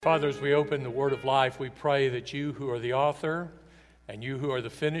Father, as we open the Word of Life, we pray that you who are the author and you who are the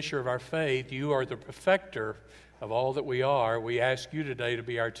finisher of our faith, you are the perfecter of all that we are. We ask you today to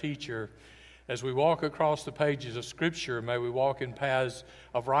be our teacher. As we walk across the pages of Scripture, may we walk in paths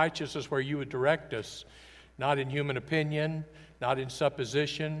of righteousness where you would direct us, not in human opinion, not in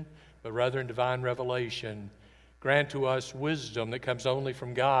supposition, but rather in divine revelation. Grant to us wisdom that comes only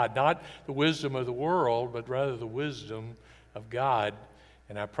from God, not the wisdom of the world, but rather the wisdom of God.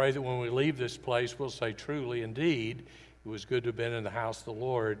 And I pray that when we leave this place, we'll say, truly, indeed, it was good to have been in the house of the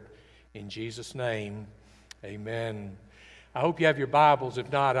Lord. In Jesus' name, amen. I hope you have your Bibles.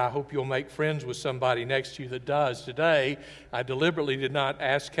 If not, I hope you'll make friends with somebody next to you that does. Today, I deliberately did not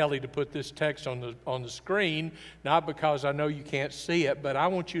ask Kelly to put this text on the screen, not because I know you can't see it, but I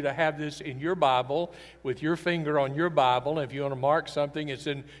want you to have this in your Bible with your finger on your Bible. And if you want to mark something, it's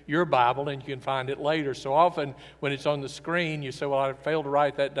in your Bible and you can find it later. So often when it's on the screen, you say, well, I failed to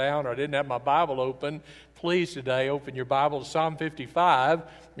write that down or I didn't have my Bible open. Please today open your Bible to Psalm 55.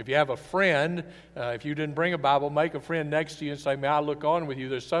 If you have a friend, if you didn't bring a Bible, make a friend next to you and say, may I look on with you?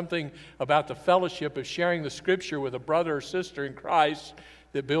 There's something about the fellowship of sharing the Scripture with a brother or sister in Christ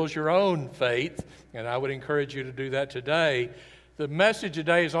that builds your own faith, and I would encourage you to do that today. The message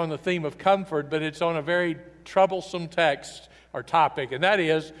today is on the theme of comfort, but it's on a very troublesome text or topic, and that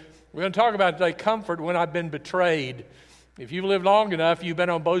is, we're going to talk about today comfort when I've been betrayed. If you've lived long enough, you've been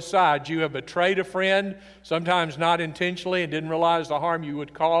on both sides. You have betrayed a friend, sometimes not intentionally and didn't realize the harm you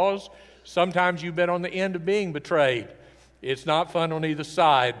would cause. Sometimes you've been on the end of being betrayed. It's not fun on either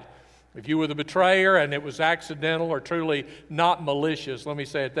side. If you were the betrayer and it was accidental or truly not malicious, let me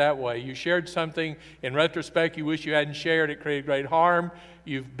say it that way. You shared something, in retrospect, you wish you hadn't shared, it created great harm.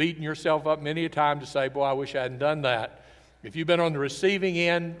 You've beaten yourself up many a time to say, boy, I wish I hadn't done that. If you've been on the receiving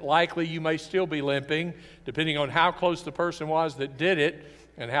end, likely you may still be limping, depending on how close the person was that did it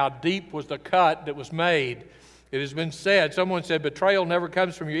and how deep was the cut that was made. It has been said, someone said, betrayal never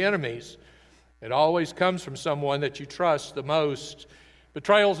comes from your enemies. It always comes from someone that you trust the most.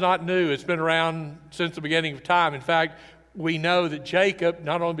 Betrayal's not new. It's been around since the beginning of time. In fact, we know that Jacob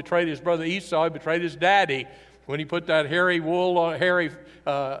not only betrayed his brother Esau, he betrayed his daddy when he put that hairy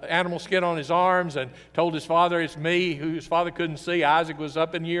animal skin on his arms and told his father, it's me, who his father couldn't see. Isaac was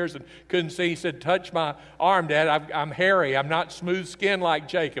up in years and couldn't see. He said, touch my arm, Dad. I'm hairy. I'm not smooth skinned like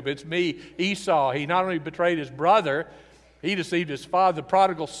Jacob. It's me, Esau. He not only betrayed his brother, he deceived his father. The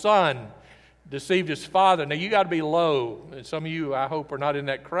prodigal son deceived his father. Now, you got to be low. And some of you, I hope, are not in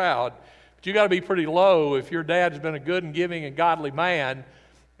that crowd. But you got to be pretty low if your dad has been a good and giving and godly man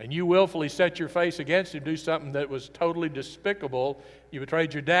and you willfully set your face against him, do something that was totally despicable. You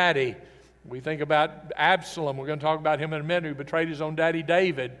betrayed your daddy. We think about Absalom. We're going to talk about him in a minute, who betrayed his own daddy,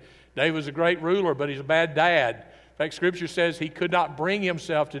 David. David was a great ruler, but he's a bad dad. In fact, Scripture says he could not bring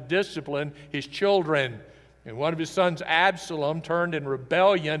himself to discipline his children. And one of his sons, Absalom, turned in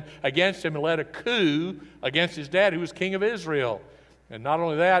rebellion against him and led a coup against his dad, who was king of Israel. And not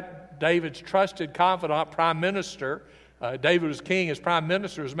only that, David's trusted confidant, prime minister, David was king. His prime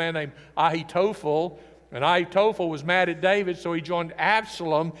minister was a man named Ahithophel. And Ahithophel was mad at David, so he joined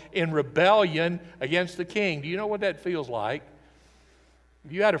Absalom in rebellion against the king. Do you know what that feels like?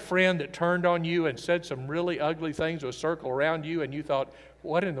 If you had a friend that turned on you and said some really ugly things to a circle around you, and you thought,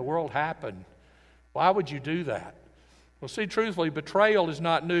 what in the world happened? Why would you do that? Well, see, truthfully, betrayal is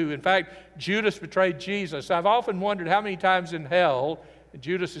not new. In fact, Judas betrayed Jesus. I've often wondered how many times in hell, and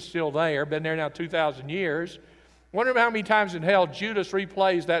Judas is still there, been there now 2,000 years, wonder how many times in hell Judas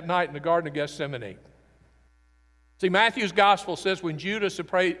replays that night in the Garden of Gethsemane. See, Matthew's gospel says when Judas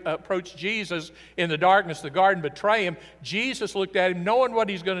approached Jesus in the darkness of the garden, betray him, Jesus looked at him knowing what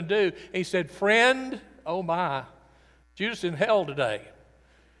he's going to do, and he said, friend, oh my, Judas is in hell today.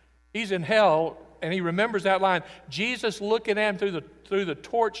 He's in hell, and he remembers that line. Jesus looking at him through the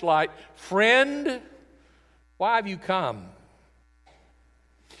torchlight, friend, why have you come?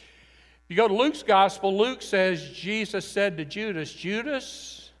 You go to Luke's gospel, Luke says, Jesus said to Judas,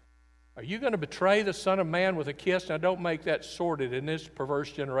 Judas, are you going to betray the Son of Man with a kiss? Now, don't make that sordid. In this perverse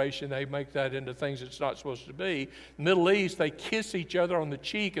generation, they make that into things it's not supposed to be. In the Middle East, they kiss each other on the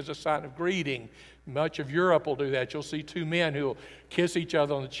cheek as a sign of greeting. Much of Europe will do that. You'll see two men who will kiss each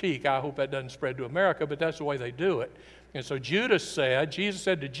other on the cheek. I hope that doesn't spread to America, but that's the way they do it. And so Jesus said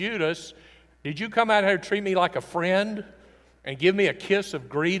to Judas, did you come out here to treat me like a friend and give me a kiss of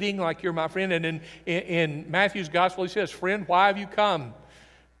greeting like you're my friend? And in Matthew's gospel, he says, friend, why have you come?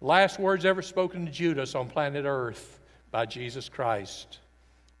 Last words ever spoken to Judas on planet Earth by Jesus Christ.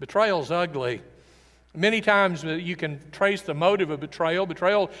 Betrayal's ugly. Many times you can trace the motive of betrayal.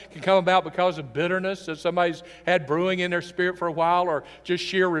 Betrayal can come about because of bitterness that somebody's had brewing in their spirit for a while, or just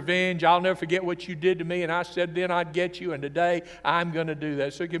sheer revenge. I'll never forget what you did to me, and I said then I'd get you, and today I'm going to do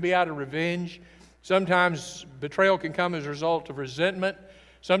that. So it can be out of revenge. Sometimes betrayal can come as a result of resentment.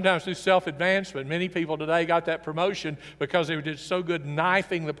 Sometimes through self-advancement. Many people today got that promotion because they were just so good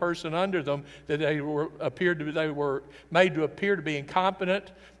knifing the person under them that they were made to appear to be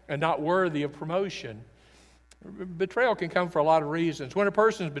incompetent and not worthy of promotion. Betrayal can come for a lot of reasons. When a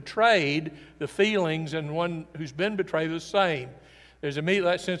person is betrayed, the feelings and one who's been betrayed are the same. There's immediately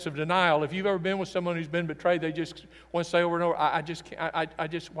that sense of denial. If you've ever been with someone who's been betrayed, they just want to say over and over, I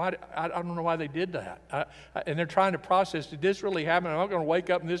don't know why they did that. And they're trying to process, did this really happen? I'm not going to wake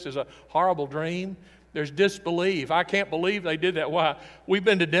up and this is a horrible dream. There's disbelief. I can't believe they did that. Why? We've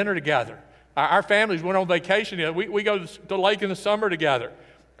been to dinner together. Our families went on vacation together. We go to the lake in the summer together.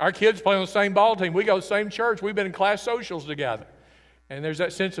 Our kids play on the same ball team. We go to the same church. We've been in class socials together. And there's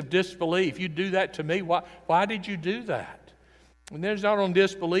that sense of disbelief. You do that to me. Why did you do that? And there's not only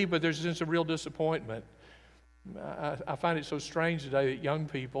disbelief, but there's a sense of real disappointment. I find it so strange today that young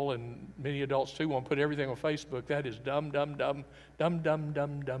people, and many adults too, want to put everything on Facebook. That is dumb, dumb, dumb, dumb, dumb,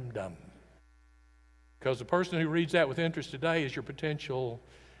 dumb, dumb, dumb. Because the person who reads that with interest today is your potential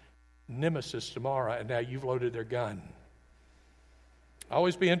nemesis tomorrow, and now you've loaded their gun.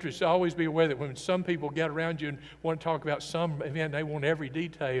 Always be interested, always be aware that when some people get around you and want to talk about some event, they want every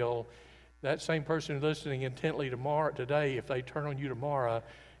detail. That same person who's listening intently today, if they turn on you tomorrow,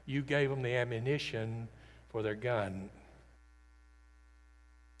 you gave them the ammunition for their gun.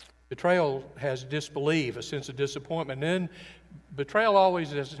 Betrayal has disbelief, a sense of disappointment. And then betrayal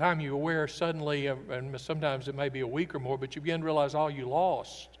always is a time you're aware suddenly, and sometimes it may be a week or more, but you begin to realize all you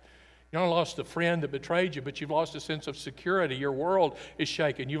lost. You not only lost the friend that betrayed you, but you've lost a sense of security. Your world is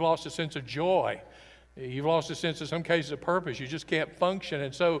shaken. You've lost a sense of joy. You've lost a sense, in some cases, of purpose. You just can't function.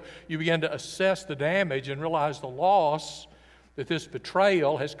 And so you begin to assess the damage and realize the loss that this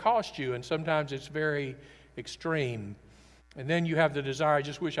betrayal has cost you. And sometimes it's very extreme. And then you have the desire, I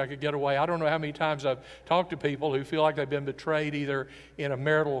just wish I could get away. I don't know how many times I've talked to people who feel like they've been betrayed either in a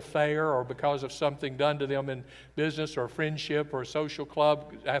marital affair or because of something done to them in business or friendship or a social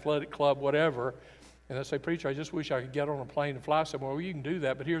club, athletic club, whatever. And they say, preacher, I just wish I could get on a plane and fly somewhere. Well, you can do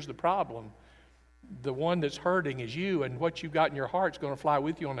that, but here's the problem. The one that's hurting is you, and what you've got in your heart is going to fly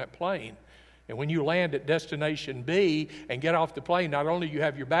with you on that plane. And when you land at destination B and get off the plane, not only do you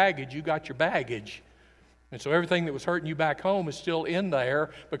have your baggage, you got your baggage. And so everything that was hurting you back home is still in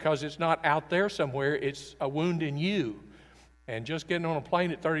there because it's not out there somewhere. It's a wound in you. And just getting on a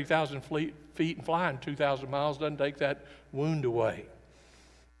plane at 30,000 feet and flying 2,000 miles doesn't take that wound away.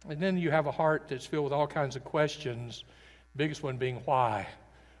 And then you have a heart that's filled with all kinds of questions, the biggest one being why.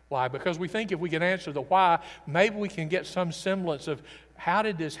 Why? Because we think if we can answer the why, maybe we can get some semblance of how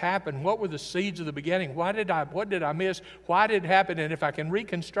did this happen? What were the seeds of the beginning? What did I miss? Why did it happen? And if I can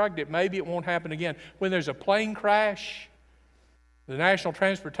reconstruct it, maybe it won't happen again. When there's a plane crash, the National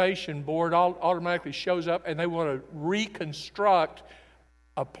Transportation Board automatically shows up and they want to reconstruct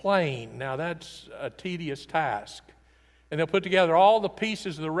a plane. Now that's a tedious task. And they'll put together all the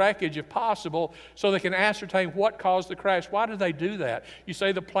pieces of the wreckage, if possible, so they can ascertain what caused the crash. Why do they do that? You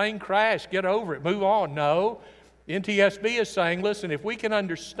say the plane crashed, get over it, move on. No. NTSB is saying, listen, if we can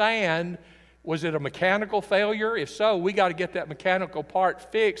understand, was it a mechanical failure? If so, we got to get that mechanical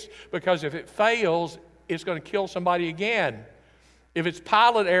part fixed, because if it fails, it's going to kill somebody again. If it's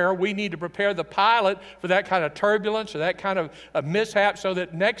pilot error, we need to prepare the pilot for that kind of turbulence or that kind of a mishap so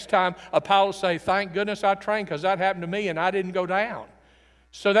that next time a pilot will say, thank goodness I trained because that happened to me and I didn't go down.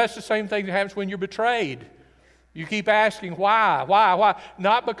 So that's the same thing that happens when you're betrayed. You keep asking why?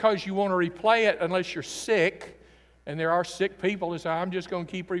 Not because you want to replay it unless you're sick. And there are sick people that say, I'm just going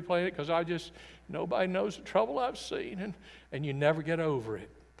to keep replaying it because nobody knows the trouble I've seen. And you never get over it.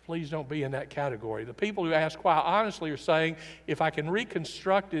 Please don't be in that category. The people who ask why honestly are saying, if I can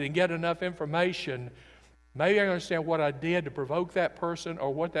reconstruct it and get enough information, maybe I understand what I did to provoke that person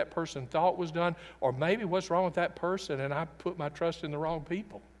or what that person thought was done, or maybe what's wrong with that person and I put my trust in the wrong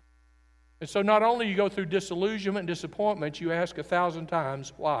people. And so not only you go through disillusionment and disappointment, you ask 1,000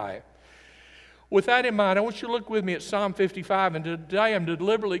 times why. With that in mind, I want you to look with me at Psalm 55, and today I'm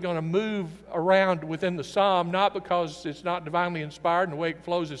deliberately going to move around within the psalm, not because it's not divinely inspired and the way it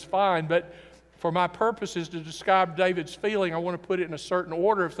flows is fine, but for my purposes to describe David's feeling, I want to put it in a certain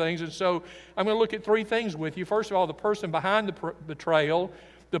order of things. And so I'm going to look at three things with you. First of all, the person behind the betrayal,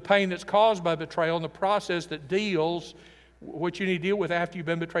 the pain that's caused by betrayal, and the process that deals what you need to deal with after you've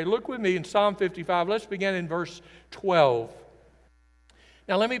been betrayed. Look with me in Psalm 55. Let's begin in verse 12.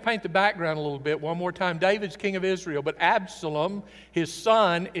 Now let me paint the background a little bit one more time. David's king of Israel, but Absalom, his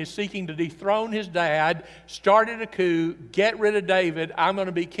son, is seeking to dethrone his dad, started a coup, get rid of David, I'm going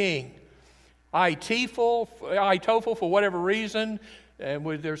to be king. Ahithophel, for whatever reason, and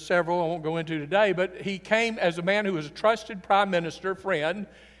there's several I won't go into today, but he came as a man who was a trusted prime minister, friend,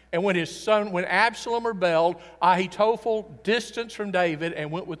 and when Absalom rebelled, Ahithophel distanced from David and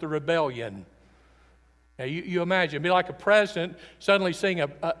went with the rebellion. Now you imagine, it'd be like a president suddenly seeing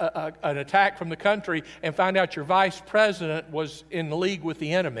an attack from the country and find out your vice president was in league with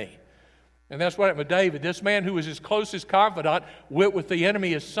the enemy. And that's what happened with David. This man who was his closest confidant went with the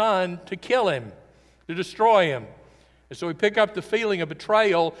enemy, his son, to kill him, to destroy him. And so we pick up the feeling of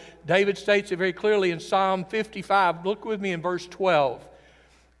betrayal. David states it very clearly in Psalm 55. Look with me in verse 12.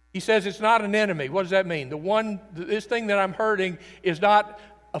 He says it's not an enemy. What does that mean? This thing that I'm hurting is not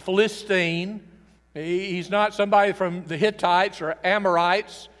a Philistine. He's not somebody from the Hittites or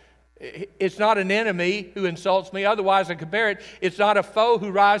Amorites. It's not an enemy who insults me. Otherwise, I compare it. It's not a foe who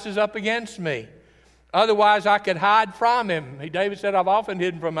rises up against me. Otherwise, I could hide from him. David said, I've often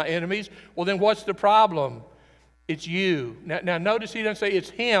hidden from my enemies. Well, then what's the problem? It's you. Now notice he doesn't say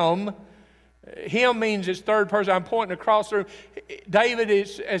it's him. Him means it's third person. I'm pointing across the room. David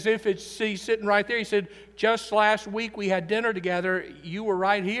is as if he's sitting right there. He said, just last week we had dinner together. You were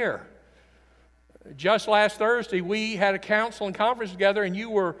right here. Just last Thursday we had a council and conference together and you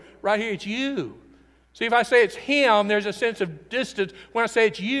were right here. It's you. See, if I say it's him, there's a sense of distance. When I say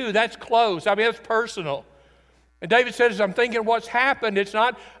it's you, that's close. I mean, that's personal. And David says, I'm thinking what's happened. It's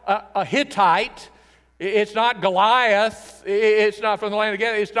not a Hittite. It's not Goliath. It's not from the land of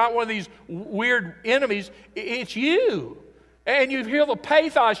Gad. It's not one of these weird enemies. It's you. And you feel the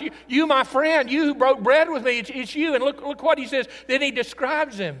pathos. You, my friend, you who broke bread with me, it's you. And look what he says. Then he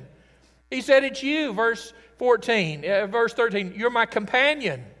describes him. He said, it's you, verse 13. You're my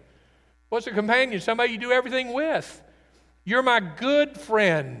companion. What's a companion? Somebody you do everything with. You're my good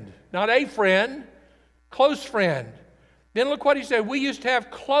friend. Not a friend, close friend. Then look what he said. We used to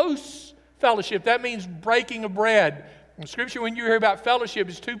have close fellowship. That means breaking of bread. In Scripture, when you hear about fellowship,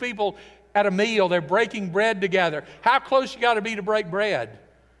 it's two people at a meal. They're breaking bread together. How close you got to be to break bread?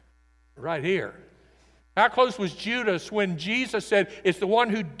 Right here. How close was Judas when Jesus said, it's the one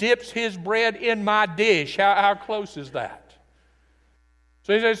who dips his bread in my dish? How close is that?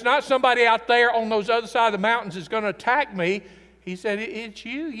 So he said, it's not somebody out there on those other side of the mountains that's going to attack me. He said, it's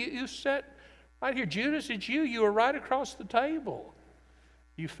you. You sat right here. Judas, it's you. You were right across the table.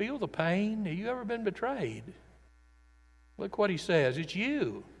 You feel the pain? Have you ever been betrayed? Look what he says. It's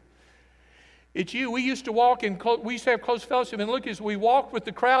you. It's you. We used to have close fellowship. And look, as we walked with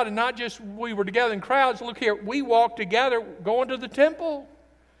the crowd, and not just we were together in crowds, look here, we walked together going to the temple.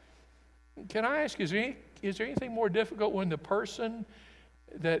 Can I ask, is there anything more difficult when the person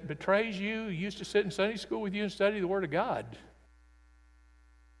that betrays you used to sit in Sunday school with you and study the Word of God?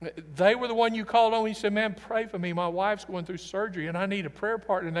 They were the one you called on when you said, man, pray for me. My wife's going through surgery and I need a prayer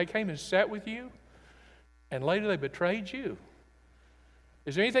partner. And they came and sat with you. And later they betrayed you.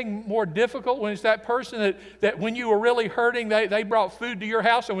 Is there anything more difficult when it's that person that when you were really hurting, they brought food to your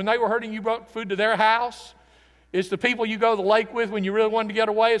house, and when they were hurting, you brought food to their house? It's the people you go to the lake with when you really wanted to get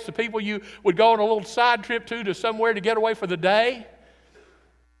away. It's the people you would go on a little side trip to somewhere to get away for the day.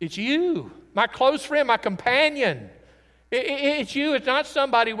 It's you, my close friend, my companion. It's you. It's not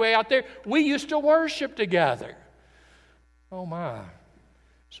somebody way out there. We used to worship together. Oh, my.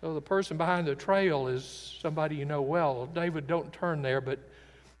 So the person behind the trail is somebody you know well. David, don't turn there, but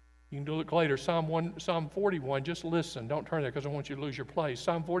you can look later. Psalm 41, just listen. Don't turn there because I want you to lose your place.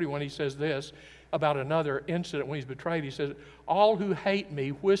 Psalm 41, he says this about another incident when he's betrayed. He says, all who hate me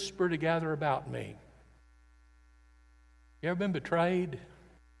whisper together about me. You ever been betrayed?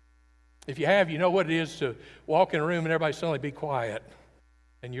 If you have, you know what it is to walk in a room and everybody suddenly be quiet.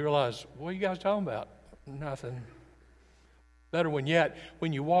 And you realize, what are you guys talking about? Nothing. Better one yet,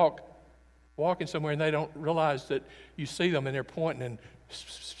 when you walking somewhere and they don't realize that you see them and they're pointing and,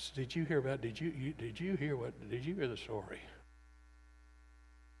 did you hear the story?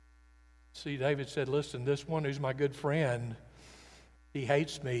 See, David said, listen, this one who's my good friend, he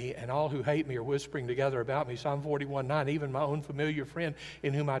hates me, and all who hate me are whispering together about me. Psalm 41:9, even my own familiar friend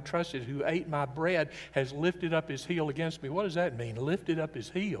in whom I trusted, who ate my bread, has lifted up his heel against me. What does that mean, lifted up his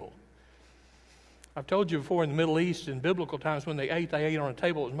heel? I've told you before, in the Middle East, in biblical times, when they ate on a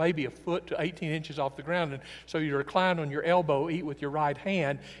table. It was maybe a foot to 18 inches off the ground. And so you recline on your elbow, eat with your right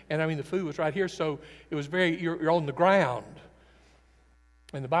hand. And the food was right here, so it was you're on the ground.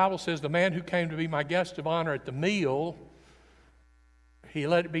 And the Bible says the man who came to be my guest of honor at the meal, he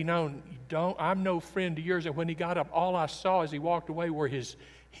let it be known, I'm no friend of yours. And when he got up, all I saw as he walked away were his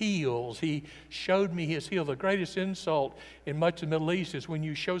heels. He showed me his heel. The greatest insult in much of the Middle East is when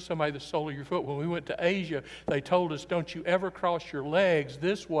you show somebody the sole of your foot. When we went to Asia, they told us, don't you ever cross your legs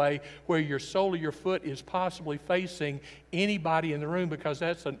this way where your sole of your foot is possibly facing anybody in the room, because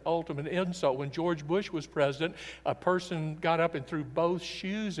that's an ultimate insult. When George Bush was president, a person got up and threw both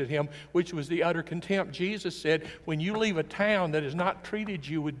shoes at him, which was the utter contempt. Jesus said, when you leave a town that has not treated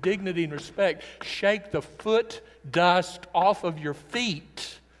you with dignity and respect, shake the foot dust off of your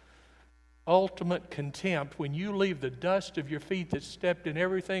feet. Ultimate contempt. When you leave the dust of your feet that stepped in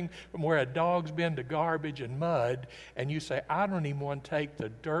everything from where a dog's been to garbage and mud, and you say, I don't even want to take the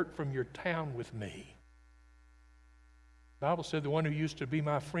dirt from your town with me. The Bible said the one who used to be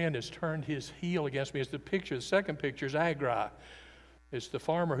my friend has turned his heel against me. It's the picture. The second picture is Agri. It's the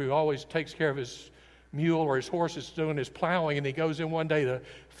farmer who always takes care of his mule or his horse is doing his plowing, and he goes in one day to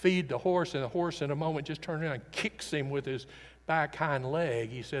feed the horse, and the horse in a moment just turns around and kicks him with his back hind leg.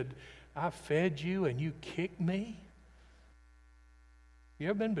 He said, I fed you and you kicked me? You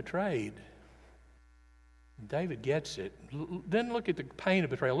ever been betrayed? David gets it. Then look at the pain of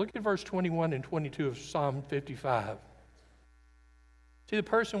betrayal. Look at verse 21 and 22 of Psalm 55. See, the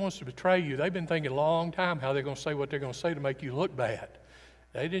person wants to betray you. They've been thinking a long time how they're going to say what they're going to say to make you look bad.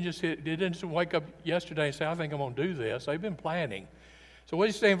 They didn't wake up yesterday and say, I think I'm going to do this. They've been planning. So what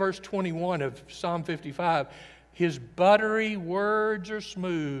does he say in verse 21 of Psalm 55? His buttery words are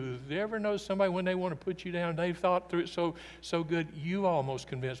smooth. You ever know somebody when they want to put you down, they've thought through it so good, you almost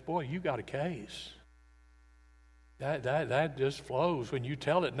convinced, boy, you got a case. That just flows. When you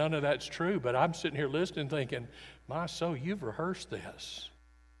tell it, none of that's true. But I'm sitting here listening thinking, my soul, you've rehearsed this.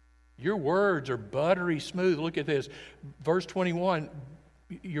 Your words are buttery smooth. Look at this. Verse 21,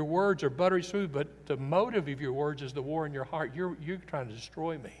 your words are buttery smooth, but the motive of your words is the war in your heart. You're trying to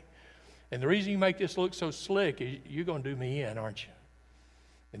destroy me. And the reason you make this look so slick is you're going to do me in, aren't you?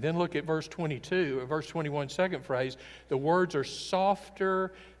 And then look at verse 22, verse 21, second phrase. The words are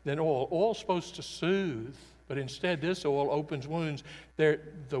softer than oil. Oil's supposed to soothe, but instead this oil opens wounds. The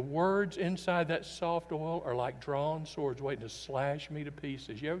words inside that soft oil are like drawn swords waiting to slash me to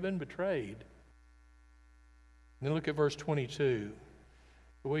pieces. You ever been betrayed? And then look at verse 22.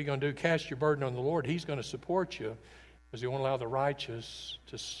 What are you going to do? Cast your burden on the Lord. He's going to support you because He won't allow the righteous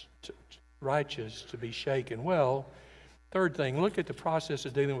to be shaken. Well, third thing, look at the process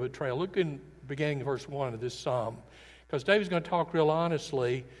of dealing with betrayal. Look in beginning of verse 1 of this psalm. Because David's going to talk real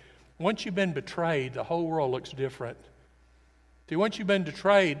honestly. Once you've been betrayed, the whole world looks different. See, once you've been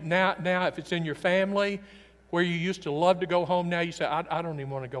betrayed, now if it's in your family, where you used to love to go home, now you say, I don't even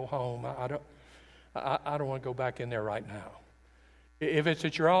want to go home. I don't want to go back in there right now. If it's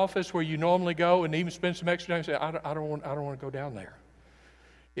at your office where you normally go and even spend some extra time, you say, I don't want to go down there.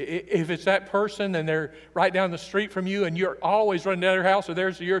 If it's that person and they're right down the street from you and you're always running to their house,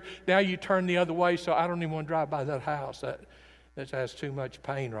 or now you turn the other way, so I don't even want to drive by that house. That has too much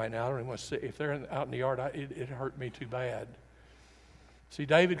pain right now. I don't even want to see. If they're out in the yard, it hurt me too bad. See,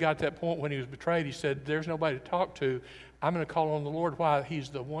 David got to that point when he was betrayed. He said, there's nobody to talk to. I'm going to call on the Lord. Why? He's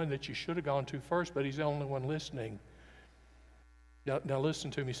the one that you should have gone to first, but He's the only one listening. Now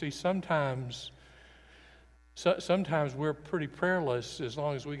listen to me. See, sometimes we're pretty prayerless as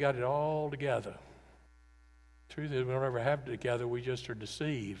long as we got it all together. The truth is we don't ever have it together. We just are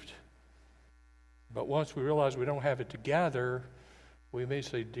deceived. But once we realize we don't have it together, we may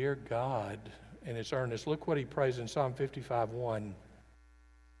say, Dear God, and it's earnest. Look what he prays in Psalm 55:1.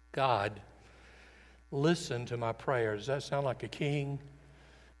 God, listen to my prayer. Does that sound like a king?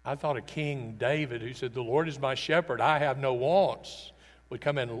 I thought of King David, who said, the Lord is my shepherd, I have no wants. Would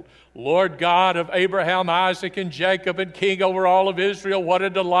come in, Lord God of Abraham, Isaac, and Jacob, and King over all of Israel, what a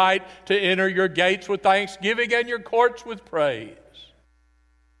delight to enter your gates with thanksgiving and your courts with praise.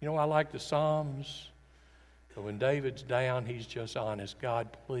 You know, I like the Psalms, but when David's down, he's just honest. God,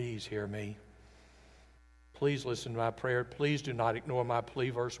 please hear me. Please listen to my prayer. Please do not ignore my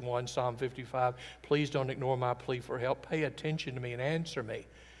plea. Verse 1, Psalm 55. Please don't ignore my plea for help. Pay attention to me and answer me.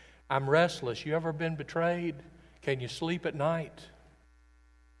 I'm restless. You ever been betrayed? Can you sleep at night?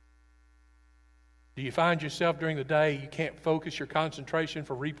 Do you find yourself during the day you can't focus your concentration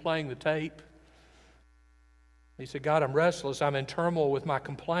for replaying the tape? He said, God, I'm restless. I'm in turmoil with my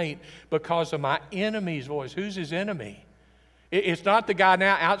complaint because of my enemy's voice. Who's his enemy? It's not the guy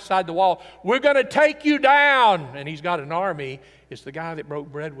now outside the wall. We're going to take you down. And he's got an army. It's the guy that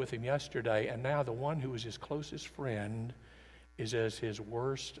broke bread with him yesterday. And now the one who was his closest friend is as his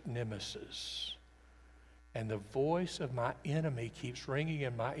worst nemesis. And the voice of my enemy keeps ringing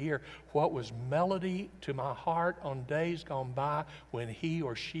in my ear. What was melody to my heart on days gone by when he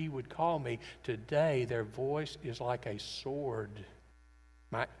or she would call me, today their voice is like a sword.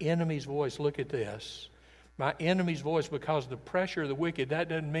 My enemy's voice, look at this. My enemy's voice, because the pressure of the wicked, that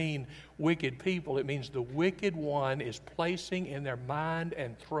doesn't mean wicked people. It means the wicked one is placing in their mind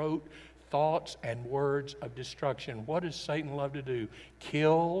and throat thoughts and words of destruction. What does Satan love to do?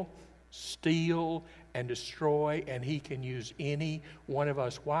 Kill, steal, and destroy, and he can use any one of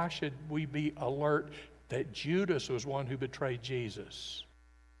us. Why should we be alert that Judas was one who betrayed Jesus?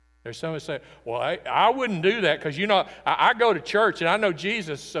 There's some who say, well, I wouldn't do that because, I go to church and I know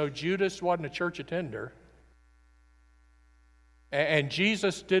Jesus, so Judas wasn't a church attender. And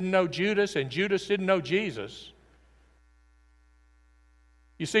Jesus didn't know Judas, and Judas didn't know Jesus.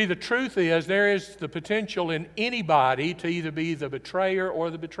 You see, the truth is there is the potential in anybody to either be the betrayer or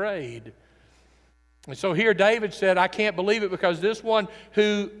the betrayed. And so here David said, I can't believe it because this one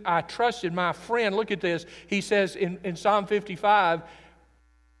who I trusted, my friend, look at this. He says in Psalm 55,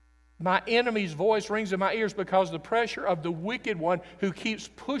 my enemy's voice rings in my ears because of the pressure of the wicked one who keeps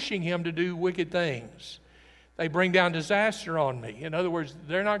pushing him to do wicked things. They bring down disaster on me. In other words,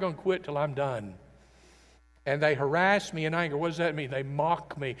 they're not going to quit till I'm done. And they harass me in anger. What does that mean? They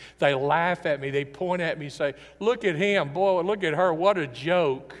mock me. They laugh at me. They point at me and say, look at him. Boy, look at her. What a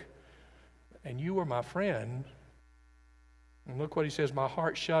joke. And you were my friend. And look what he says, my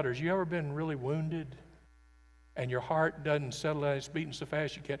heart shudders. You ever been really wounded? And your heart doesn't settle down. It's beating so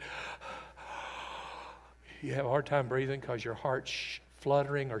fast you can't. You have a hard time breathing because your heart's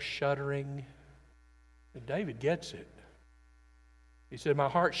fluttering or shuddering. And David gets it. He said, my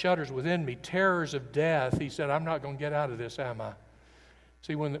heart shudders within me, terrors of death. He said, I'm not going to get out of this, am I?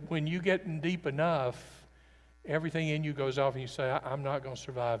 See, when you get deep enough, everything in you goes off and you say, I'm not going to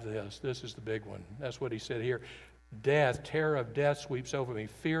survive this. This is the big one. That's what he said here. Death, terror of death sweeps over me.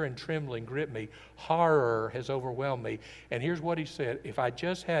 Fear and trembling grip me. Horror has overwhelmed me. And here's what he said. If I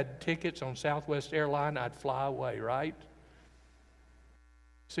just had tickets on Southwest Airlines, I'd fly away, right?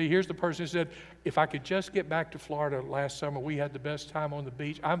 See, here's the person who said, if I could just get back to Florida last summer, we had the best time on the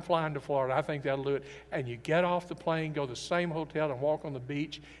beach. I'm flying to Florida. I think that'll do it. And you get off the plane, go to the same hotel and walk on the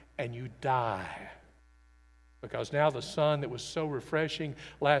beach, and you die. Because now the sun that was so refreshing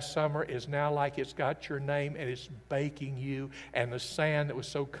last summer is now like it's got your name and it's baking you. And the sand that was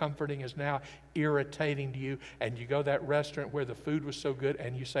so comforting is now irritating to you. And you go to that restaurant where the food was so good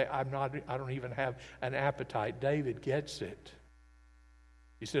and you say, I don't even have an appetite. David gets it.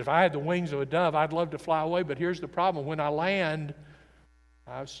 He said, if I had the wings of a dove, I'd love to fly away. But here's the problem. When I land,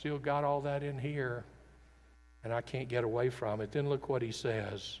 I've still got all that in here. And I can't get away from it. Then look what he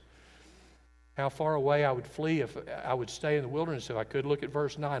says. How far away I would flee if I would stay in the wilderness if I could. Look at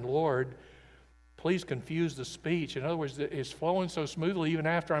verse 9. Lord, please confuse the speech. In other words, it's flowing so smoothly even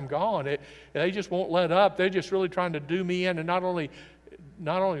after I'm gone. They just won't let up. They're just really trying to do me in and not only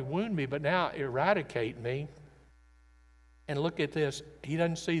wound me, but now eradicate me. And look at this. He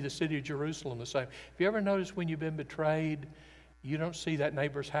doesn't see the city of Jerusalem the same. Have you ever noticed when you've been betrayed, you don't see that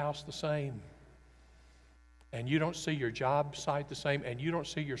neighbor's house the same? And you don't see your job site the same, and you don't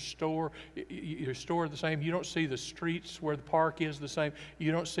see your store the same. You don't see the streets where the park is the same.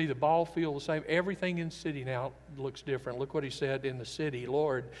 You don't see the ball field the same. Everything in the city now looks different. Look what he said in the city.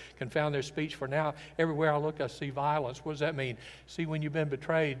 Lord, confound their speech, for now everywhere I look I see violence. What does that mean? See, when you've been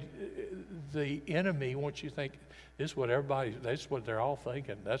betrayed, the enemy wants you to think, that's what they're all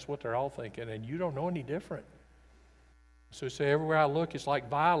thinking. That's what they're all thinking, and you don't know any different. So say everywhere I look, it's like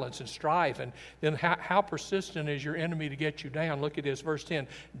violence and strife. And then how persistent is your enemy to get you down? Look at this, verse 10.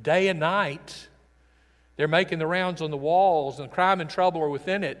 Day and night, they're making the rounds on the walls, and crime and trouble are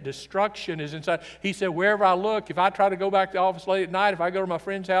within it. Destruction is inside. He said, wherever I look, if I try to go back to the office late at night, if I go to my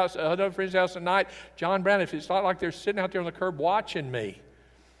friend's house, another friend's house at night, John Brown, if it's not like they're sitting out there on the curb watching me.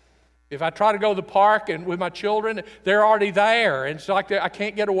 If I try to go to the park and with my children, they're already there. And it's like I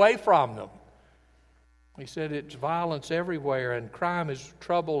can't get away from them. He said it's violence everywhere, and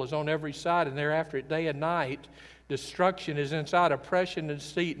trouble is on every side, and they're after it day and night. Destruction is inside. Oppression and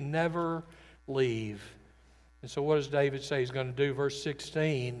deceit never leave. And so what does David say he's going to do? Verse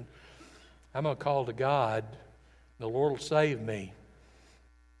 16, I'm going to call to God. The Lord will save me.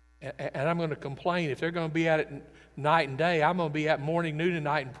 And I'm going to complain. If they're going to be at it night and day, I'm going to be at morning, noon, and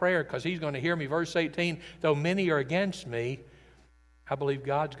night in prayer because he's going to hear me. Verse 18, though many are against me, I believe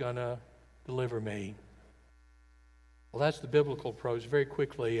God's going to deliver me. Well, that's the biblical approach. Very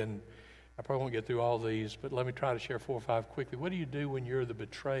quickly, and I probably won't get through all these, but let me try to share 4 or 5 quickly. What do you do when you're the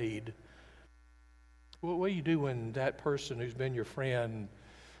betrayed? What do you do when that person who's been your friend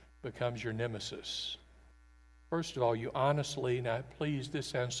becomes your nemesis? First of all, you honestly, now please, this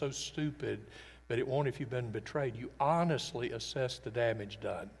sounds so stupid, but it won't if you've been betrayed. You honestly assess the damage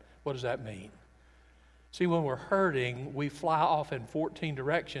done. What does that mean? See, when we're hurting, we fly off in 14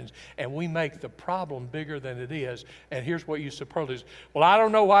 directions, and we make the problem bigger than it is. And here's what you superlatives. Well, I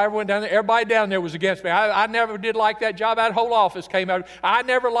don't know why everyone down there, everybody down there was against me. I never did like that job. That whole office came out. I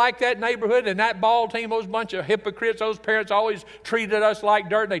never liked that neighborhood and that ball team, those bunch of hypocrites. Those parents always treated us like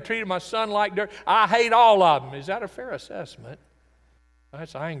dirt, and they treated my son like dirt. I hate all of them. Is that a fair assessment?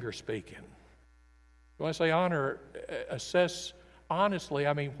 That's anger speaking. When I say assess honestly,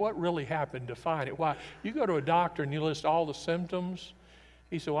 I mean, what really happened? Define it. Why? You go to a doctor and you list all the symptoms.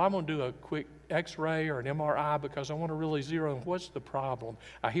 He said, well, I'm going to do a quick x-ray or an MRI because I want to really zero in what's the problem.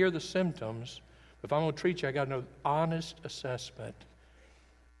 I hear the symptoms. If I'm going to treat you, I got to know honest assessment.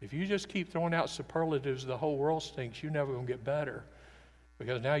 If you just keep throwing out superlatives, the whole world stinks, you're never going to get better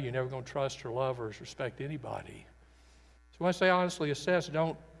because now you're never going to trust or love or respect anybody. So when I say honestly assess,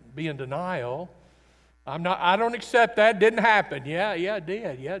 don't be in denial. I don't accept that. Didn't happen. Yeah, it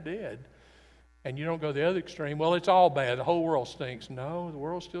did. And you don't go the other extreme. Well, it's all bad. The whole world stinks. No, the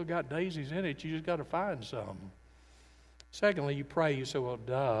world's still got daisies in it. You just got to find some. Secondly, you pray. You say, well,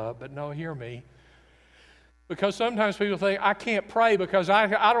 duh. But no, hear me. Because sometimes people think, I can't pray because I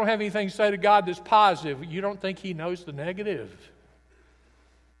don't have anything to say to God that's positive. You don't think He knows the negative.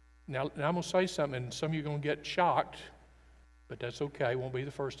 Now I'm going to say something, and some of you are going to get shocked. But that's okay. It won't be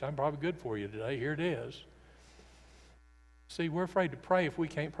the first time. Probably good for you today. Here it is. See, we're afraid to pray if we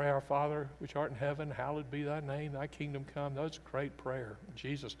can't pray, Our Father, which art in heaven, hallowed be thy name, thy kingdom come. That's a great prayer.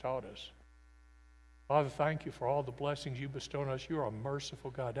 Jesus taught us. Father, thank you for all the blessings you bestow on us. You are a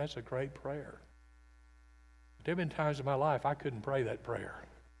merciful God. That's a great prayer. But there have been times in my life I couldn't pray that prayer.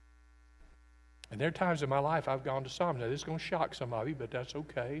 And there are times in my life I've gone to Psalms. Now, this is going to shock some of you, but that's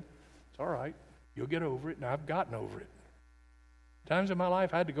okay. It's all right. You'll get over it, and I've gotten over it. Times in my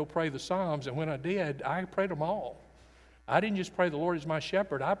life I had to go pray the Psalms, and when I did, I prayed them all. I didn't just pray the Lord is my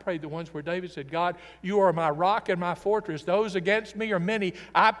shepherd. I prayed the ones where David said, God, you are my rock and my fortress. Those against me are many.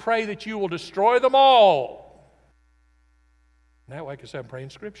 I pray that you will destroy them all. And that way, because I'm praying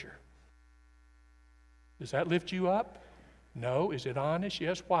Scripture. Does that lift you up? No. Is it honest?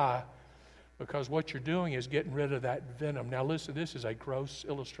 Yes. Why? Because what you're doing is getting rid of that venom. Now listen, this is a gross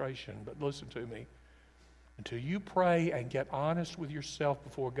illustration, but listen to me. Until you pray and get honest with yourself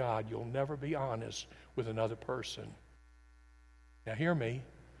before God, you'll never be honest with another person. Now hear me.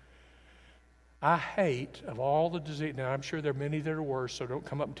 I hate of all the disease. Now I'm sure there are many that are worse, so don't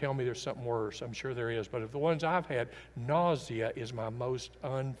come up and tell me there's something worse. I'm sure there is. But of the ones I've had, nausea is my most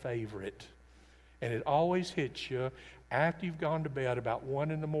unfavorite. And it always hits you after you've gone to bed about 1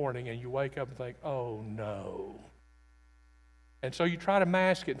 in the morning and you wake up and think, oh no. And so you try to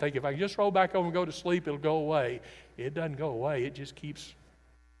mask it and think, if I can just roll back over and go to sleep, it'll go away. It doesn't go away. It just keeps,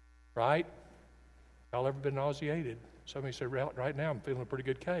 right? Y'all ever been nauseated? Somebody said, right now I'm feeling a pretty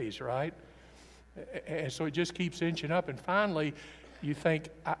good case, right? And so it just keeps inching up. And finally, you think,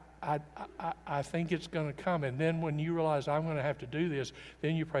 I think it's going to come. And then when you realize I'm going to have to do this,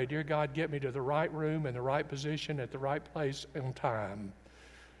 then you pray, dear God, get me to the right room in the right position at the right place on time.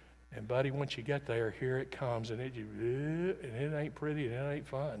 And buddy, once you get there, here it comes, and it ain't pretty and it ain't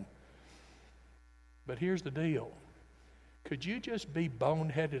fun. But here's the deal. Could you just be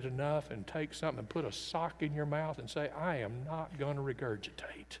boneheaded enough and take something and put a sock in your mouth and say, I am not going to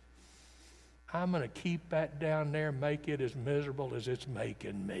regurgitate. I'm going to keep that down there and make it as miserable as it's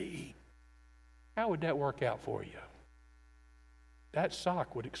making me. How would that work out for you? That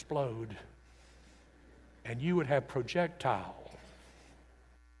sock would explode, and you would have projectile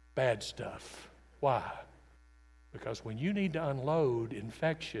bad stuff. Why? Because when you need to unload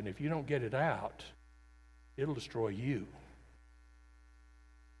infection, if you don't get it out, it'll destroy you.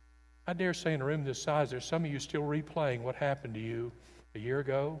 I dare say in a room this size, there's some of you still replaying what happened to you a year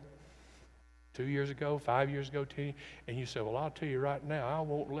ago, 2 years ago, 5 years ago, 10, and you say, well, I'll tell you right now, I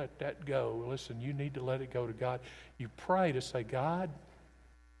won't let that go. Listen, you need to let it go to God. You pray to say, God,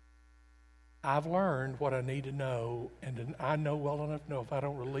 I've learned what I need to know, and I know well enough to know if I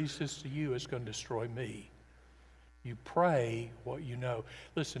don't release this to you, it's going to destroy me. You pray what you know.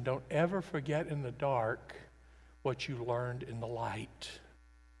 Listen, don't ever forget in the dark what you learned in the light.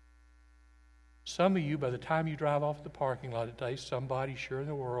 Some of you, by the time you drive off the parking lot today, somebody sure in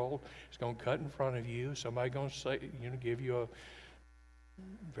the world is going to cut in front of you. Somebody going to say, give you a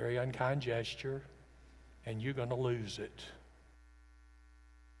very unkind gesture, and you're going to lose it.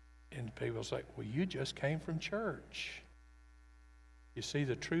 And people say, well, you just came from church. You see,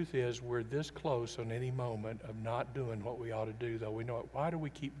 the truth is we're this close on any moment of not doing what we ought to do, though we know it. Why do we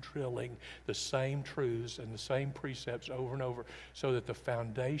keep drilling the same truths and the same precepts over and over so that the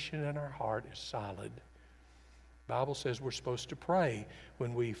foundation in our heart is solid? The Bible says we're supposed to pray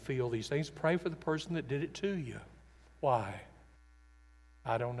when we feel these things. Pray for the person that did it to you. Why?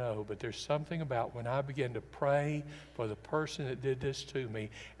 I don't know, but there's something about when I begin to pray for the person that did this to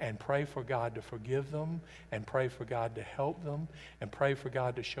me and pray for God to forgive them and pray for God to help them and pray for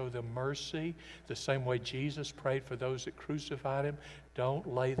God to show them mercy, the same way Jesus prayed for those that crucified him. Don't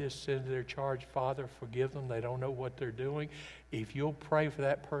lay this sin to their charge. Father, forgive them. They don't know what they're doing. If you'll pray for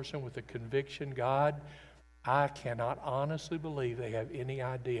that person with the conviction, God, I cannot honestly believe they have any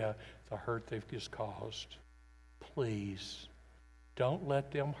idea the hurt they've just caused. Please, don't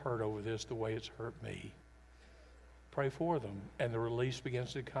let them hurt over this the way it's hurt me. Pray for them, and the release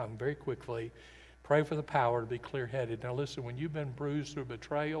begins to come very quickly. Pray for the power to be clear-headed. Now listen, when you've been bruised through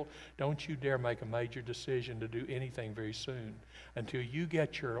betrayal, don't you dare make a major decision to do anything very soon. Until you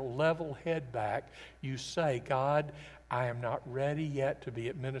get your level head back, you say, God, I am not ready yet to be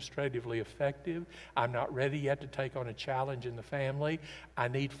administratively effective. I'm not ready yet to take on a challenge in the family. I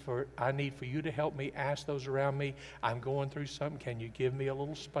need for you to help me. Ask those around me, I'm going through something. Can you give me a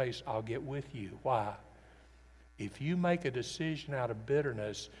little space? I'll get with you. Why? If you make a decision out of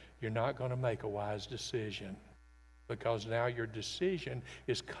bitterness, you're not going to make a wise decision, because now your decision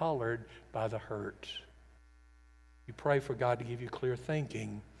is colored by the hurt. You pray for God to give you clear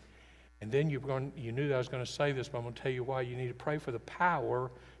thinking. And then you knew that I was going to say this, but I'm going to tell you why. You need to pray for the power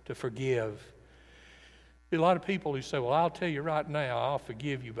to forgive. There are a lot of people who say, well, I'll tell you right now, I'll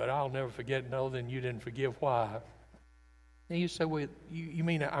forgive you, but I'll never forget. No, then you didn't forgive. Why? And you say, well, you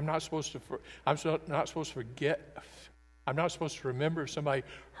mean I'm not supposed to forget? I'm not supposed to remember if somebody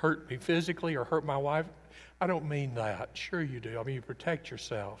hurt me physically or hurt my wife? I don't mean that. Sure you do. I mean, you protect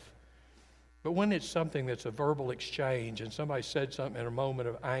yourself. But when it's something that's a verbal exchange and somebody said something in a moment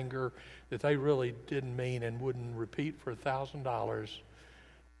of anger that they really didn't mean and wouldn't repeat for $1,000,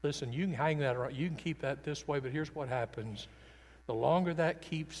 listen, you can hang that around, you can keep that this way, but here's what happens. The longer that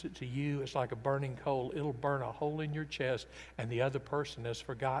keeps it to you, it's like a burning coal. It'll burn a hole in your chest, and the other person has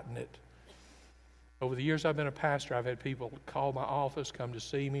forgotten it. Over the years I've been a pastor, I've had people call my office, come to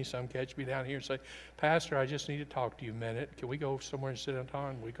see me. Some catch me down here and say, Pastor, I just need to talk to you a minute. Can we go somewhere and sit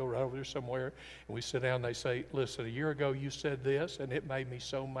down? We go right over there somewhere, and we sit down. And they say, listen, a year ago you said this, and it made me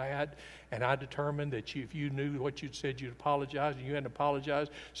so mad. And I determined that if you knew what you'd said, you'd apologize, and you hadn't apologized.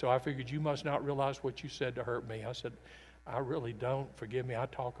 So I figured you must not realize what you said to hurt me. I said, I really don't. Forgive me. I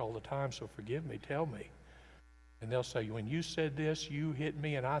talk all the time, so forgive me. Tell me. And they'll say, when you said this, you hit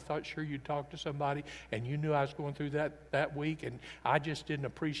me, and I thought sure you'd talk to somebody, and you knew I was going through that week, and I just didn't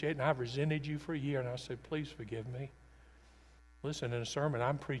appreciate it, and I've resented you for a year. And I said, please forgive me. Listen, in a sermon,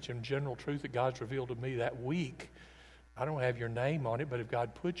 I'm preaching general truth that God's revealed to me that week. I don't have your name on it, but if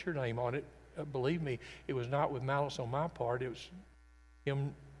God put your name on it, believe me, it was not with malice on my part. It was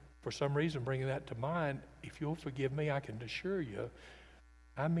Him, for some reason, bringing that to mind. If you'll forgive me, I can assure you,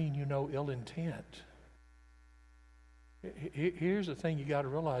 I mean you no ill intent. Here's the thing you got to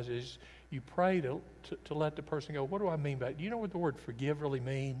realize is you pray to let the person go. What do I mean by it? Do you know what the word forgive really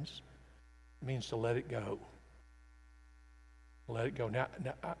means? It means to let it go. Let it go. Now,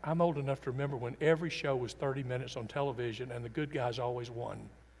 I'm old enough to remember when every show was 30 minutes on television and the good guys always won.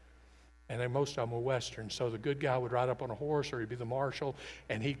 And then most of them were Western. So the good guy would ride up on a horse, or he'd be the marshal,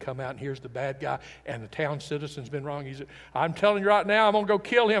 and he'd come out, and here's the bad guy, and the town citizen's been wrong. He said, I'm telling you right now, I'm going to go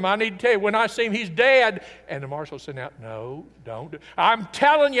kill him. I need to tell you, when I see him, he's dead. And the marshal said, now, no, don't. I'm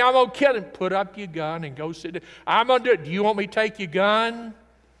telling you, I'm going to kill him. Put up your gun and go sit down. I'm going to do it. Do you want me to take your gun?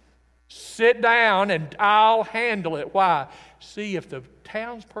 Sit down, and I'll handle it. Why? See, if the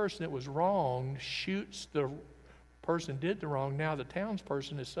townsperson that was wrong shoots the person did the wrong, now the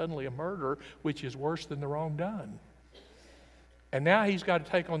townsperson is suddenly a murderer, which is worse than the wrong done. And now he's got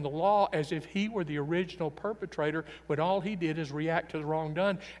to take on the law as if he were the original perpetrator, when all he did is react to the wrong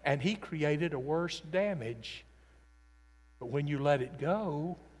done, and he created a worse damage. But when you let it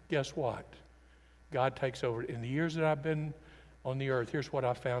go, guess what? God takes over. In the years that I've been on the earth, here's what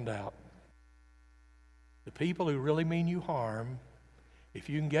I found out. The people who really mean you harm, if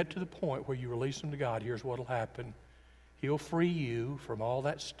you can get to the point where you release them to God, here's what will happen. He'll free you from all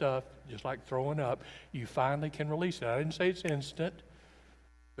that stuff, just like throwing up. You finally can release it. I didn't say it's instant,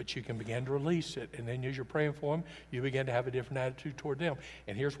 but you can begin to release it. And then as you're praying for them, you begin to have a different attitude toward them.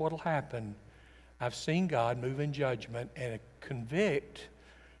 And here's what will happen. I've seen God move in judgment and convict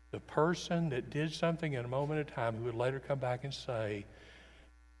the person that did something in a moment of time, who would later come back and say,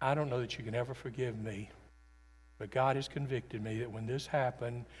 I don't know that you can ever forgive me, But God has convicted me that when this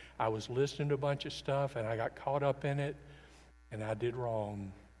happened, I was listening to a bunch of stuff and I got caught up in it and I did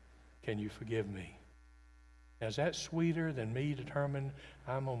wrong. Can you forgive me? Now, is that sweeter than me determined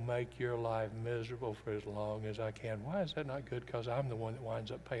I'm going to make your life miserable for as long as I can? Why is that not good? Because I'm the one that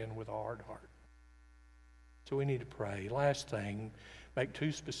winds up paying with a hard heart. So we need to pray. Last thing, make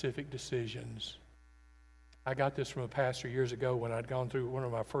 2 specific decisions. I got this from a pastor years ago when I'd gone through one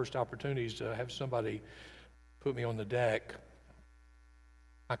of my first opportunities to have somebody put me on the deck.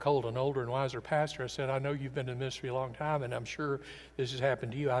 I called an older and wiser pastor. I said, I know you've been in ministry a long time, and I'm sure this has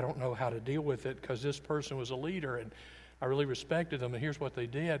happened to you. I don't know how to deal with it because this person was a leader, and I really respected them, and here's what they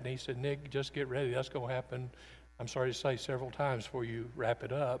did. And he said, Nick, just get ready. That's going to happen, I'm sorry to say, several times before you wrap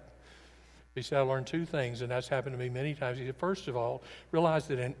it up. He said, I learned 2 things, and that's happened to me many times. He said, first of all, realize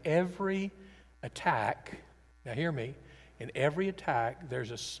that in every attack, now hear me, in every attack, there's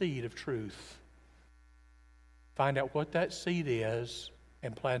a seed of truth. Find out what that seed is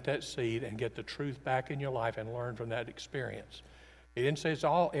and plant that seed and get the truth back in your life and learn from that experience. He didn't say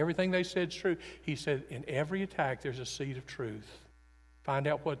everything they said is true. He said in every attack there's a seed of truth. Find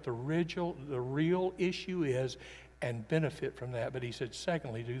out what the real issue is and benefit from that. But he said,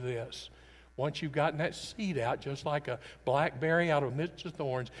 secondly, do this. Once you've gotten that seed out, just like a blackberry out of midst of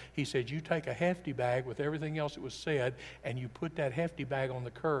thorns, he said, you take a hefty bag with everything else that was said and you put that hefty bag on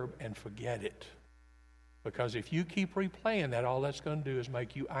the curb and forget it. Because if you keep replaying that, all that's going to do is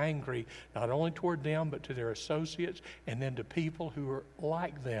make you angry, not only toward them, but to their associates, and then to people who are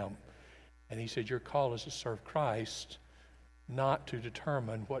like them. And he said, your call is to serve Christ, not to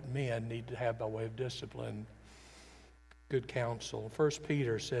determine what men need to have by way of discipline. Good counsel. 1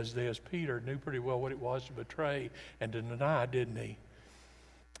 Peter says this. Peter knew pretty well what it was to betray and to deny, didn't he?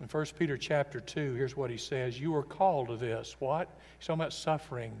 In 1 Peter chapter 2, here's what he says. You were called to this. What? He's talking about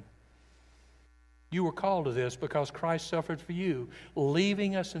suffering. You were called to this because Christ suffered for you,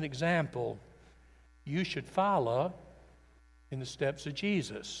 leaving us an example you should follow in the steps of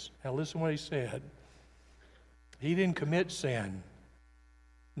Jesus. Now listen to what he said. He didn't commit sin.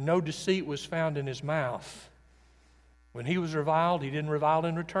 No deceit was found in his mouth. When he was reviled, he didn't revile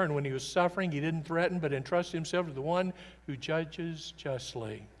in return. When he was suffering, he didn't threaten, but entrusted himself to the one who judges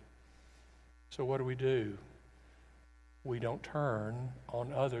justly. So what do? We don't turn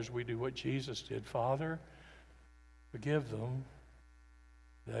on others. We do what Jesus did. Father, forgive them.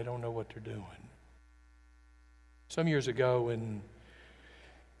 They don't know what they're doing. Some years ago in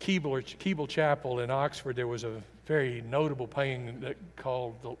Keble Chapel in Oxford, there was a very notable painting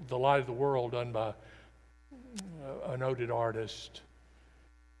called The Light of the World, done by a noted artist,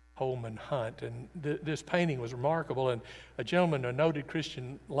 Holman Hunt. And this painting was remarkable. And a gentleman, a noted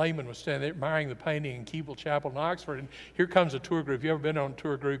Christian layman, was standing there admiring the painting in Keble Chapel in Oxford. And here comes a tour group. If you've ever been on a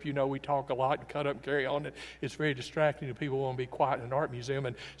tour group, you know we talk a lot and cut up and carry on. And it's very distracting to people who want to be quiet in an art museum.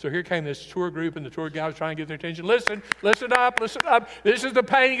 And so here came this tour group, and the tour guide was trying to get their attention. Listen up. This is the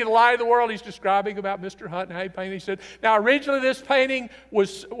painting of the light of the world. He's describing about Mr. Hunt and how he painted. He said, now originally this painting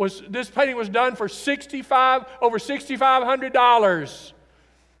was done for over $6,500.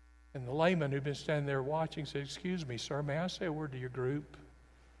 And the layman who'd been standing there watching said, excuse me, sir, may I say a word to your group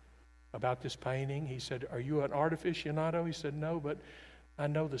about this painting? He said, are you an art aficionado? He said, no, but I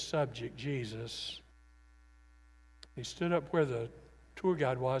know the subject, Jesus. He stood up where the tour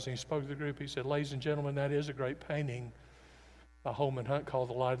guide was and he spoke to the group. He said, ladies and gentlemen, that is a great painting by Holman Hunt called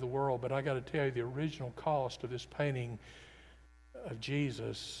The Light of the World, but I got to tell you, the original cost of this painting of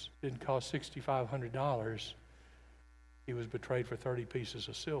Jesus didn't cost $6,500. He was betrayed for 30 pieces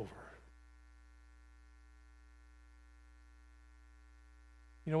of silver.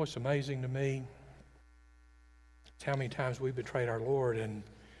 You know what's amazing to me? It's how many times we betrayed our Lord and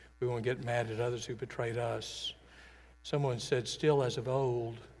we want to get mad at others who betrayed us. Someone said, still as of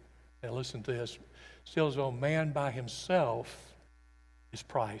old, now listen to this, still as of old, man by himself is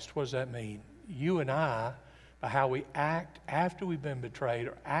priced. What does that mean? You and I, by how we act after we've been betrayed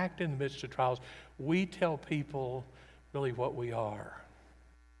or act in the midst of trials, we tell people really what we are.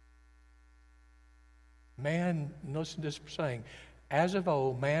 Man, listen to this saying, as of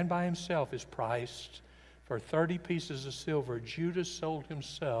old, man by himself is priced for 30 pieces of silver. Judas sold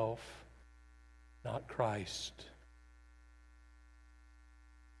himself, not Christ.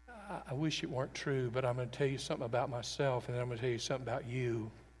 I wish it weren't true, but I'm going to tell you something about myself, and then I'm going to tell you something about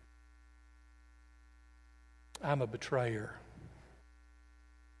you. I'm a betrayer,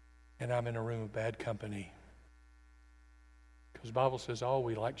 and I'm in a room of bad company. Because the Bible says, all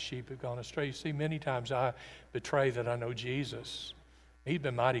we like sheep have gone astray. You see, many times I betray that I know Jesus. He's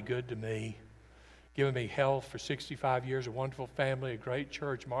been mighty good to me. given me health for 65 years, a wonderful family, a great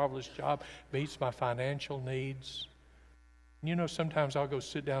church, marvelous job, meets my financial needs. And you know, sometimes I'll go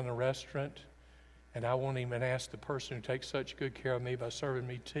sit down in a restaurant and I won't even ask the person who takes such good care of me by serving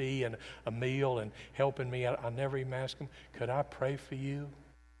me tea and a meal and helping me. I never even ask them, could I pray for you?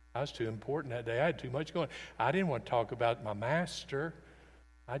 I was too important that day. I had too much going. I didn't want to talk about my master.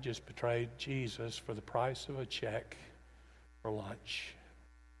 I just betrayed Jesus for the price of a check for lunch.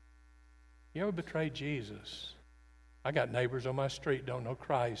 You ever betrayed Jesus? I got neighbors on my street don't know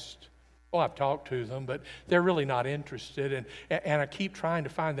Christ. Oh, I've talked to them, but they're really not interested. And I keep trying to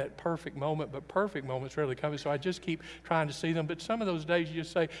find that perfect moment, but perfect moments rarely come. So I just keep trying to see them. But some of those days you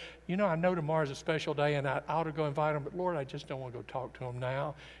just say, you know, I know tomorrow's a special day and I ought to go invite them, but Lord, I just don't want to go talk to them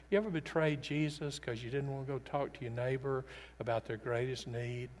now. You ever betrayed Jesus because you didn't want to go talk to your neighbor about their greatest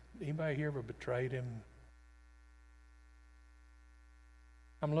need? Anybody here ever betrayed him?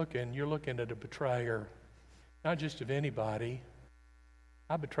 You're looking at a betrayer, not just of anybody.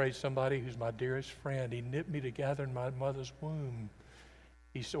 I betrayed somebody who's my dearest friend. He knit me together in my mother's womb.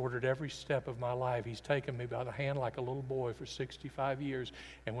 He's ordered every step of my life. He's taken me by the hand like a little boy for 65 years.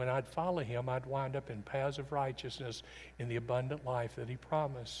 And when I'd follow him, I'd wind up in paths of righteousness in the abundant life that he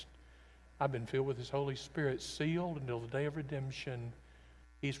promised. I've been filled with his Holy Spirit, sealed until the day of redemption.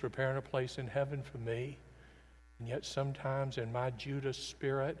 He's preparing a place in heaven for me. And yet sometimes in my Judas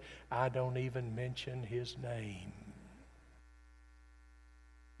spirit, I don't even mention his name.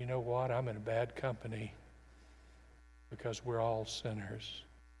 You know what? I'm in a bad company because we're all sinners.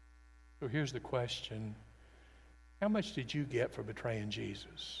 So here's the question. How much did you get for betraying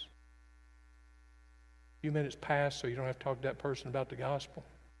Jesus? A few minutes passed so you don't have to talk to that person about the gospel.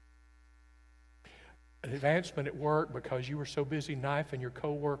 An advancement at work because you were so busy knifing your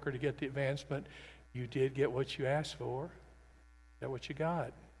coworker to get the advancement, you did get what you asked for. Is that what you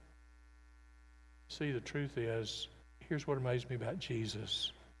got? See, the truth is, here's what amazed me about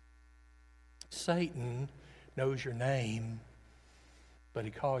Jesus. Satan knows your name, but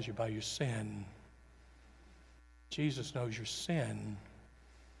he calls you by your sin. Jesus knows your sin,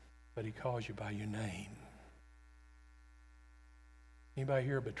 but he calls you by your name. Anybody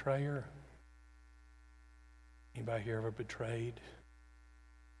here a betrayer? Anybody here ever betrayed?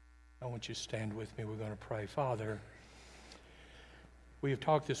 I want you to stand with me. We're going to pray. Father, we have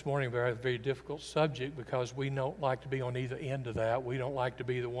talked this morning about a very difficult subject because we don't like to be on either end of that. We don't like to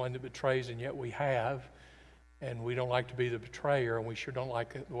be the one that betrays, and yet we have. And we don't like to be the betrayer, and we sure don't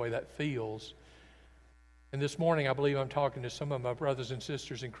like the way that feels. And this morning, I believe I'm talking to some of my brothers and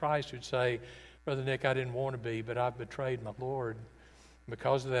sisters in Christ who'd say, Brother Nick, I didn't want to be, but I've betrayed my Lord.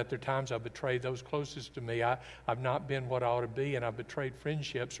 Because of that, there are times I've betrayed those closest to me. I've not been what I ought to be, and I've betrayed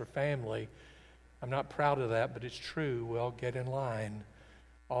friendships or family. I'm not proud of that, but it's true. Well, get in line.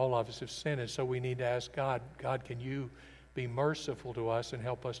 All of us have sinned, and so we need to ask God, God, can you be merciful to us and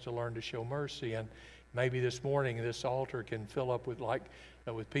help us to learn to show mercy? And maybe this morning this altar can fill up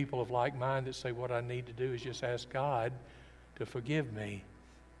with people of like mind that say, what I need to do is just ask God to forgive me.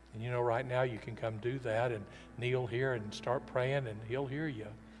 And you know, right now you can come do that and kneel here and start praying, and he'll hear you.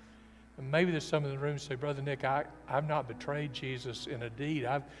 And maybe there's some in the room who say, Brother Nick, I've not betrayed Jesus in a deed.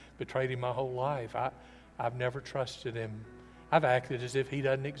 I've betrayed him my whole life. I've never trusted him. I've acted as if he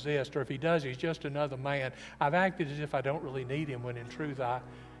doesn't exist, or if he does, he's just another man. I've acted as if I don't really need him, when in truth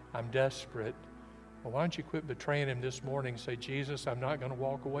I'm desperate. Well, why don't you quit betraying him this morning and say, Jesus, I'm not going to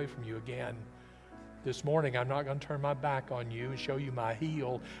walk away from you again. This morning, I'm not going to turn my back on you and show you my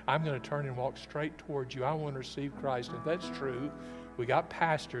heel. I'm going to turn and walk straight towards you. I want to receive Christ. If that's true, we got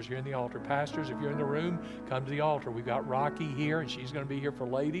pastors here in the altar. Pastors, if you're in the room, come to the altar. We've got Rocky here, and she's going to be here for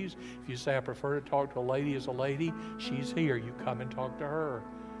ladies. If you say, I prefer to talk to a lady as a lady, she's here. You come and talk to her.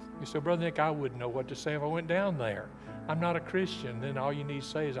 You say, Brother Nick, I wouldn't know what to say if I went down there. I'm not a Christian. Then all you need to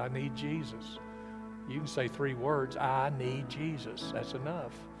say is, I need Jesus. You can say 3 words, I need Jesus. That's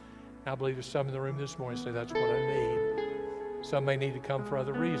enough. I believe there's some in the room this morning say, that's what I need. Some may need to come for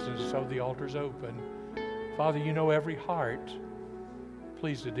other reasons, so the altar's open. Father, you know every heart.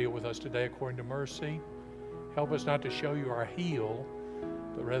 Please to deal with us today according to mercy. Help us not to show you our heel,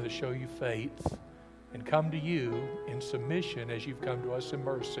 but rather show you faith and come to you in submission as you've come to us in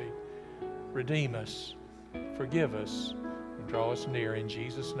mercy. Redeem us, forgive us, and draw us near in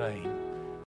Jesus' name.